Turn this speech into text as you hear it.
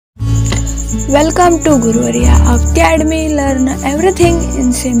Welcome to Guruvarya Academy. Learn everything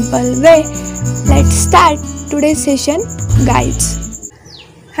in simple way. Let's start today's session. Guides.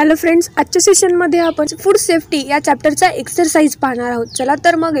 Hello friends, आजच्या सेशनमध्ये आपण food safety या चॅप्टरचा exercise पाहणार आहोत. चला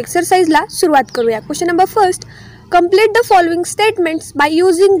तर मग एक्सरसाइजला सुरुवात करूया. Question number first, complete the following statements by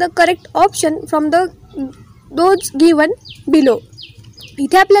using the correct option from those given below.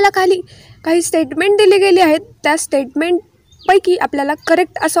 इथे आपल्याला खाली काही स्टेटमेंट दिले गेले आहेत. त्या स्टेटमेंटपैकी आपल्याला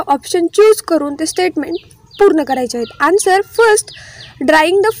करेक्ट असं ऑप्शन चूज करून ते स्टेटमेंट पूर्ण करायचे आहेत. Answer first,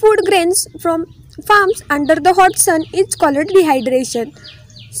 drawing the food grains from farms under the hot sun is called dehydration.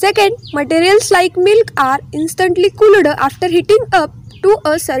 Second, materials like milk are instantly cooled after heating up to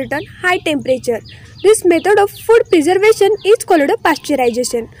a certain high temperature. This method of food preservation is called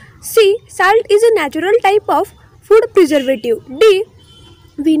pasteurization. C, salt is a natural type of food preservative. D,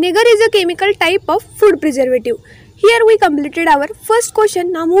 vinegar is a chemical type of food preservative. Here we completed our first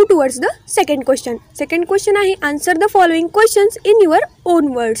question. Now move towards the second question. Second question आहे, answer the following questions in your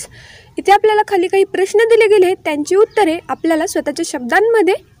own words. इथे आपल्याला खाली काही प्रश्न दिले गेले आहेत. त्यांची उत्तरे आपल्याला स्वतःच्या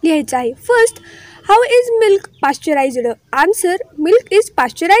शब्दांमध्ये लिहायचं आहे. First, how is milk pasteurised? Answer, milk is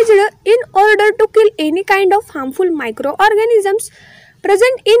pasteurised in order to kill any kind of harmful micro organisms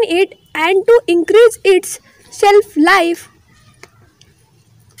present in it and to increase its shelf life.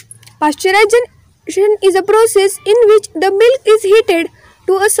 Pasteurization is a process in which the milk is heated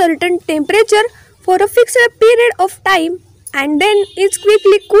to a certain temperature for a fixed period of time and then is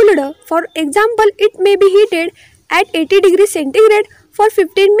quickly cooled. For example, it may be heated at 80 degrees centigrade for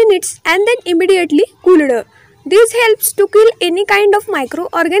 15 minutes and then immediately cooled. This helps to kill any kind of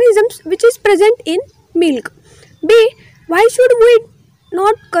microorganisms which is present in milk. B, why should we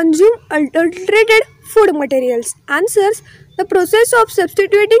not consume adulterated food materials? Answers, the process of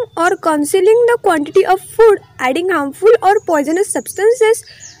substituting or concealing the quantity of food, adding harmful or poisonous substances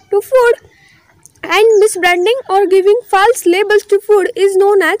to food, and misbranding or giving false labels to food is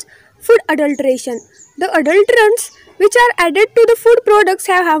known as food adulteration. The adulterants which are added to the food products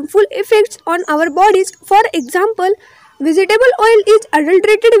have harmful effects on our bodies. For example, vegetable oil is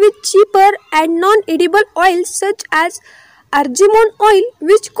adulterated with cheaper and non-edible oils such as argemone oil,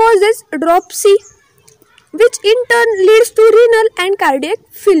 which causes dropsy, which in turn leads to renal and cardiac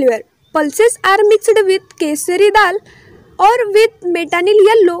failure. Pulses are mixed with kesari dal or with metanyl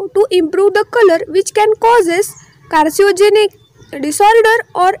yellow to improve the color, which can causes carcinogenic disorder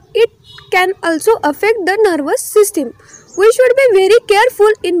or it can also affect the nervous system. We should be very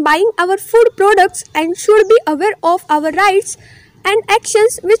careful in buying our food products and should be aware of our rights and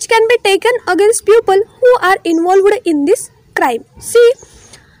actions which can be taken against people who are involved in this crime. See,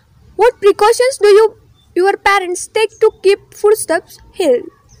 what precautions do your parents take to keep foodstuffs held?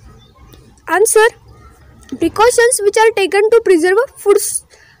 Answer, precautions which are taken to preserve foods.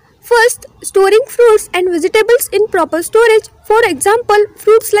 First, storing fruits and vegetables in proper storage. For example,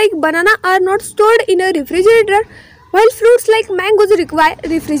 fruits like banana are not stored in a refrigerator while fruits like mangoes require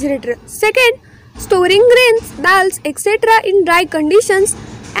refrigerator. Second, storing grains, dals, etc. in dry conditions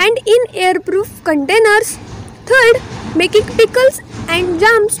and in airproof containers. Third, making pickles and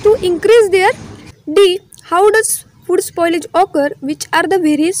jams to increase their D. How does food spoilage occur? Which are the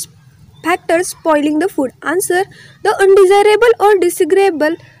various factors spoiling the food? Answer, the undesirable or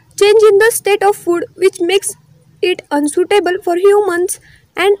disagreeable change in the state of food which makes it unsuitable for humans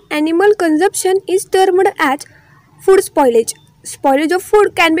and animal consumption is termed as food spoilage. Spoilage of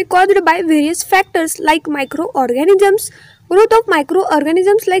food can be caused by various factors like microorganisms. Growth of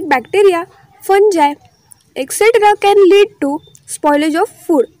microorganisms like bacteria, fungi, etc. can lead to spoilage of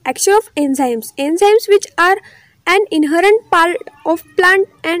food. Action of enzymes. Enzymes which are an inherent part of plant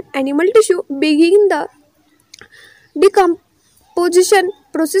and animal tissue begin the decomposition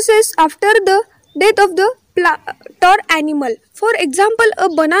processes after the death of the plant or animal. For example, a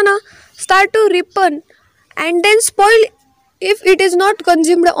banana start to ripen and then spoil if it is not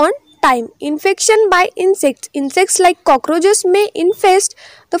consumed on time. Infection by insects. Insects like cockroaches may infest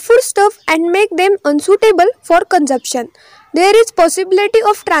the foodstuff and make them unsuitable for consumption. There is possibility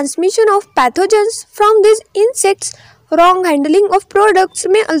of transmission of pathogens from these insects. Wrong handling of products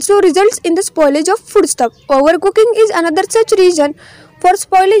may also result in the spoilage of foodstuff. Overcooking is another such reason for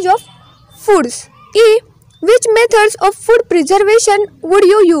spoilage of foods. E. Which methods of food preservation would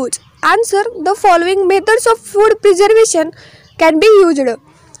you use? Answer, the following methods of food preservation can be used.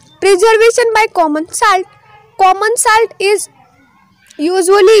 Preservation by common salt. Common salt is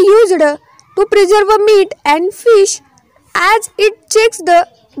usually used to preserve meat and fish as it checks the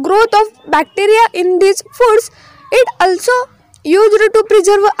growth of bacteria in these foods. It also used to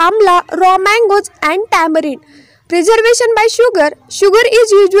preserve amla, raw mangoes and tamarind. Preservation by sugar. Sugar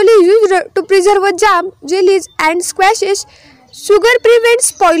is usually used to preserve jam, jellies and squashes. Sugar prevents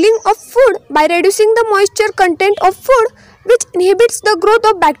spoiling of food by reducing the moisture content of food, which inhibits the growth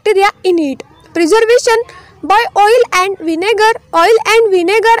of bacteria in it. Preservation by oil and vinegar. Oil and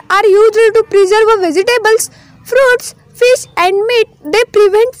vinegar are used to preserve vegetables, fruits, fish and meat. They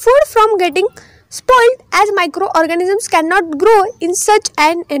prevent food from getting spoiled as microorganisms cannot grow in such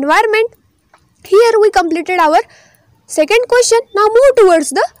an environment. Here we completed our second question. Now move towards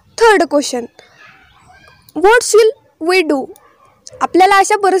the third question. What shall we do? आपल्याला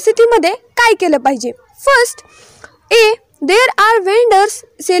अशा परिस्थितीमध्ये काय केलं पाहिजे? First, A. There are vendors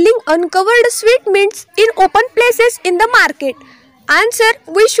selling uncovered sweetmeats in open places in the market. Answer.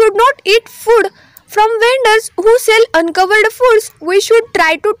 We should not eat food from vendors who sell uncovered foods. We should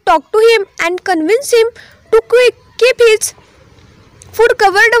try to talk to him and convince him to keep his food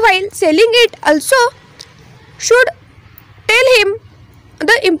covered while selling it. Also, should tell him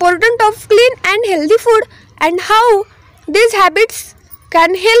the importance of clean and healthy food and how these habits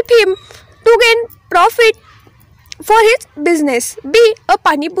can help him to gain profit for his business. B. A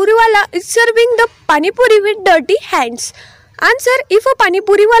pani puri wala is serving the pani puri with dirty hands. Answer. If a pani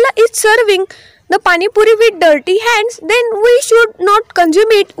puri wala is serving the pani puri with dirty hands, then we should not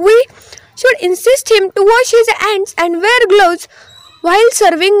consume it. We should insist him to wash his hands and wear gloves while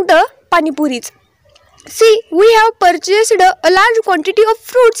serving the pani puris. C. We have purchased a large quantity of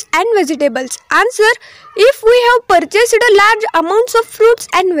fruits and vegetables. Answer. If we have purchased a large amounts of fruits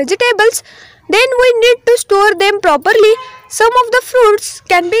and vegetables, then we need to store them properly. Some of the fruits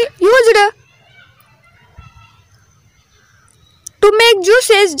can be used to make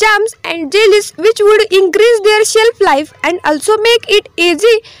juices, jams and jellies, which would increase their shelf life and also make it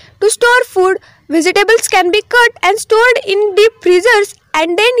easy to store food. Vegetables can be cut and stored in deep freezers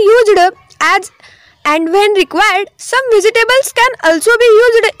and then used as and when required. Some vegetables can also be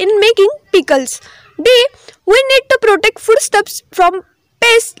used in making pickles. D. We need to protect foodstuffs from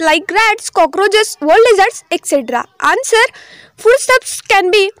pests like rats, cockroaches, wall lizards, etc. Answer. Foodstuffs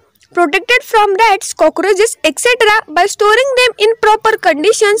can be protected from rats, cockroaches, etc. by storing them in proper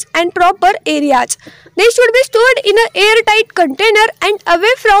conditions and proper areas. They should be stored in an airtight container and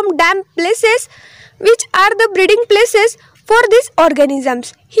away from damp places, which are the breeding places for these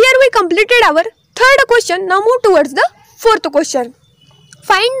organisms. Here we completed our third question. Now move towards the fourth question.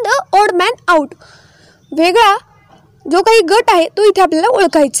 Find the odd man out. वेगळा जो काही गट आहे तो इथे आपल्याला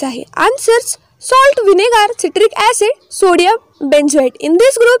ओळखायचा आहे. Answers. Salt, vinegar, citric acid, sodium, benzoate. In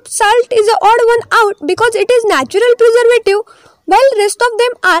this group, salt is the odd one out because it is natural preservative while rest of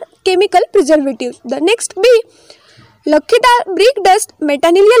them are chemical preservatives. The next B. Lakhita, brick dust,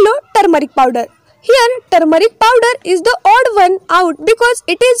 metanyl yellow, turmeric powder. Here, turmeric powder is the odd one out because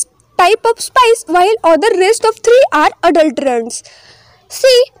it is type of spice while other rest of three are adulterants.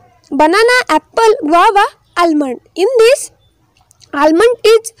 C. Banana, apple, guava, almond. In this,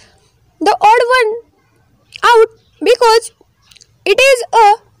 almond is the odd one out because it is a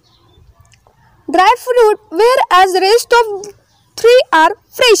dry fruit whereas rest of three are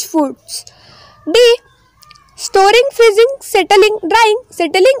fresh fruits. D. Storing, freezing, settling, drying.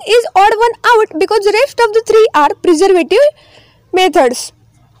 Settling is odd one out because rest of the three are preservative methods.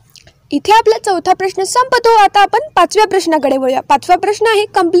 इथे आपला चौथा प्रश्न संपतो. आता आपण पाचव्या प्रश्नाकडे वळूया. पाचवा प्रश्न आहे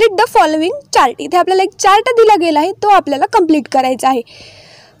कंप्लीट द फॉलोइंग चार्ट. इथे आपल्याला एक चार्ट दिला गेला आहे, तो आपल्याला कंप्लीट करायचा आहे.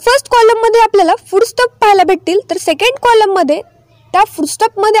 फर्स्ट कॉलम मध्ये आपल्याला फूडस्टफ पाहायला भेटतील, तर सेकंड कॉलम मध्ये त्या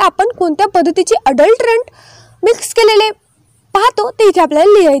फूडस्टफ मध्ये आपण कोणत्या पद्धतीचे अडल्टरंट मिक्स केलेले पाहतो ते इथे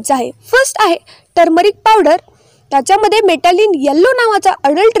आपल्याला लिहायचं आहे. फर्स्ट आहे टर्मरिक पावडर, त्याच्यामध्ये मेटॅलिन येल्लो नावाचा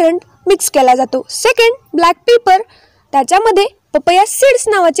अडल्टरंट मिक्स केला जातो. सेकंड ब्लॅक पेपर, त्याच्यामध्ये पपया सीड्स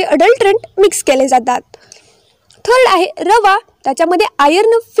नावाचे अडल्टरंट मिक्स केले जातात. थर्ड आहे रवा, त्याच्यामध्ये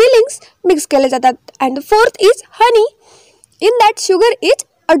आयर्न फिलिंग्स मिक्स केले जातात. And fourth is Honey, in that sugar is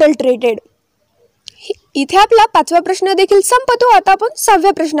adulterated. इथे आपला पाचवा प्रश्न देखील संपतो. आता आपण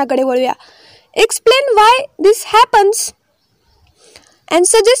सहाव्या प्रश्नाकडे वळूया. Explain why this happens and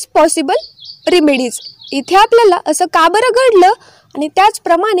suggest possible remedies. इथे आपल्याला असं का बरं घडलं आणि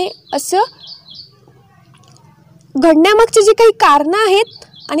त्याचप्रमाणे असं घडण्यामागची जी काही कारणं आहेत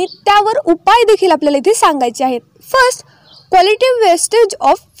आणि त्यावर उपाय देखील आपल्याला इथे सांगायचे आहेत. First, qualitative wastage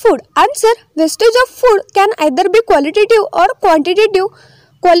of food. Answer. Wastage of food can either B qualitative or quantitative.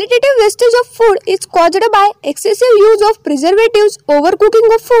 Qualitative wastage of food is caused by excessive use of preservatives, overcooking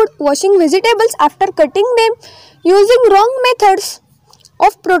of food, washing vegetables after cutting them, using wrong methods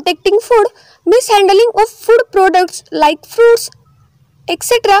of protecting food, mishandling of food products like fruits,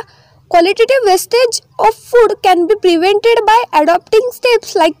 etc. Qualitative wastage of food can be prevented by adopting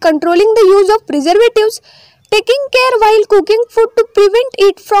steps like controlling the use of preservatives, taking care while cooking food to prevent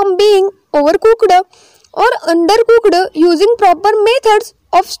it from being overcooked or undercooked, using proper methods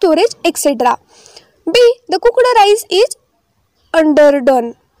of storage, etc. B. The cooked rice is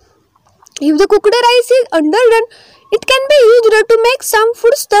underdone. If the cooked rice is underdone, it can be used to make some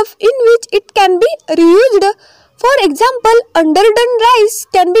foodstuff in which it can be reused. For example, underdone rice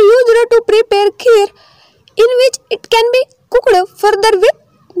can be used to prepare kheer, in which it can be cooked further with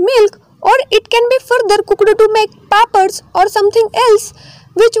milk, or it can be further cooked to make papads or something else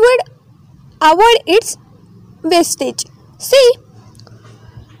which would avoid its wastage. C.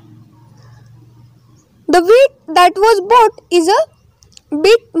 The wheat that was bought is a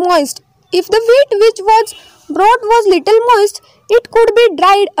bit moist. If the wheat which was brought was little moist, it could be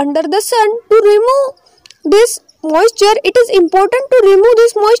dried under the sun. To remove this moisture, it is important to remove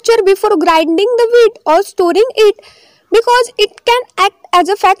this moisture before grinding the wheat or storing it, because it can act as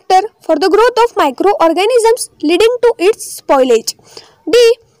a factor for the growth of microorganisms, leading to its spoilage. D.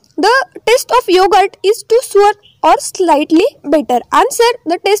 The taste of yogurt is too sour or slightly bitter. Answer.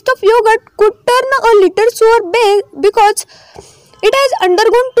 The taste of yogurt could turn a little sour because it has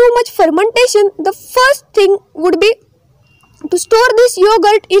undergone too much fermentation. The first thing would be to store this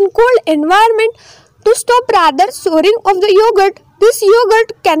yogurt in cold environment to stop souring of the yogurt. This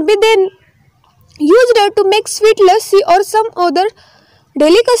yogurt can be then used to make sweet lassi or some other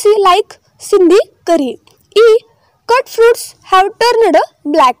delicacy like Sindhi curry. E. Cut fruits have turned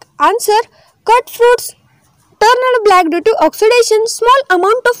black. Answer. Cut fruits turned black due to oxidation. Small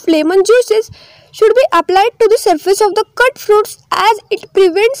amount of lemon juices should be applied to the surface of the cut fruits as it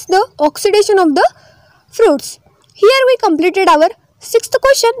prevents the oxidation of the fruits. Here we completed our 6th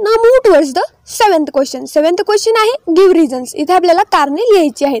question. Now move towards the 7th question. 7th question आहे give reasons. इथे आपल्याला कारणे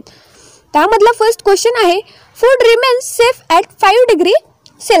लिहायची आहेत. त्यामधला first question आहे food remains safe at 5 degree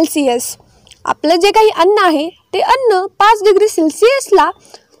Celsius. आपलं जे काही अन्न आहे ते अन्न 5 डिग्री सेल्सिअसला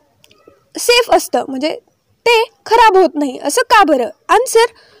सेफ असतं, म्हणजे ते खराब होत नाही. असं का बरं? Answer.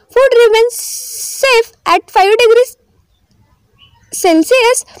 Food remains safe at 5 degree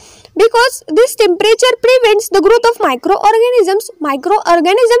Celsius because this temperature prevents the growth of microorganisms.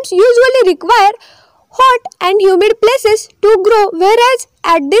 Microorganisms usually require hot and humid places to grow, whereas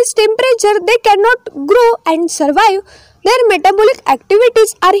at this temperature they cannot grow and survive. Their metabolic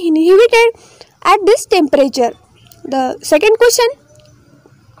activities are inhibited at this temperature. The second question.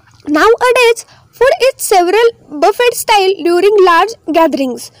 Nowadays, food is several buffet style during large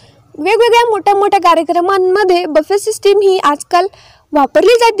gatherings. वेगवेगळ्या मोठ्या मोठ्या कार्यक्रमांमध्ये buffet system ही आजकाल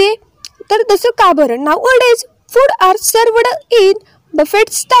वापरली जाते. तर तसं का बरं? Nowadays, food are served in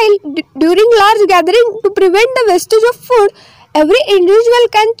buffet style during large gathering to prevent the wastage of food. Every individual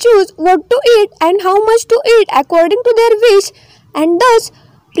can choose what to eat and how much to eat according to their wish, and thus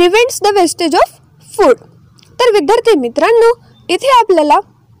prevents the wastage of food. तर विद्यार्थी मित्रांनो, इथे आपल्याला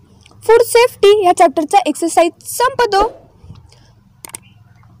food safety या चॅप्टरचा exercise संपतो.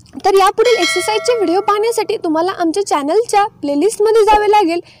 तर यापुढील एक्सरसाइजचे video पाहण्यासाठी तुम्हाला आमच्या चॅनलच्या प्लेलिस्टमध्ये जावे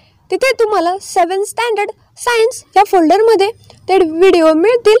लागेल. तिथे तुम्हाला 7th स्टँडर्ड सायन्स या फोल्डरमध्ये ते व्हिडिओ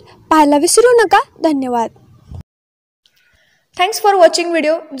मिळतील. पाहायला विसरू नका. धन्यवाद. Thanks for watching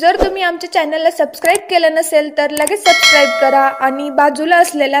video. जर तुम्ही आमच्या चॅनलला सबस्क्राईब केलं नसेल तर लगेच सबस्क्राईब करा आणि बाजूला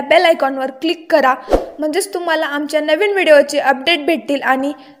असलेल्या बेल आयकॉनवर क्लिक करा, म्हणजेच तुम्हाला आमच्या नवीन व्हिडिओचे अपडेट भेटतील.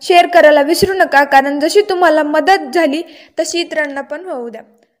 आणि शेअर करायला विसरू नका, कारण जशी तुम्हाला मदत झाली तशी इतरांना पण होऊ द्या.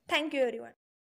 Thank you everyone.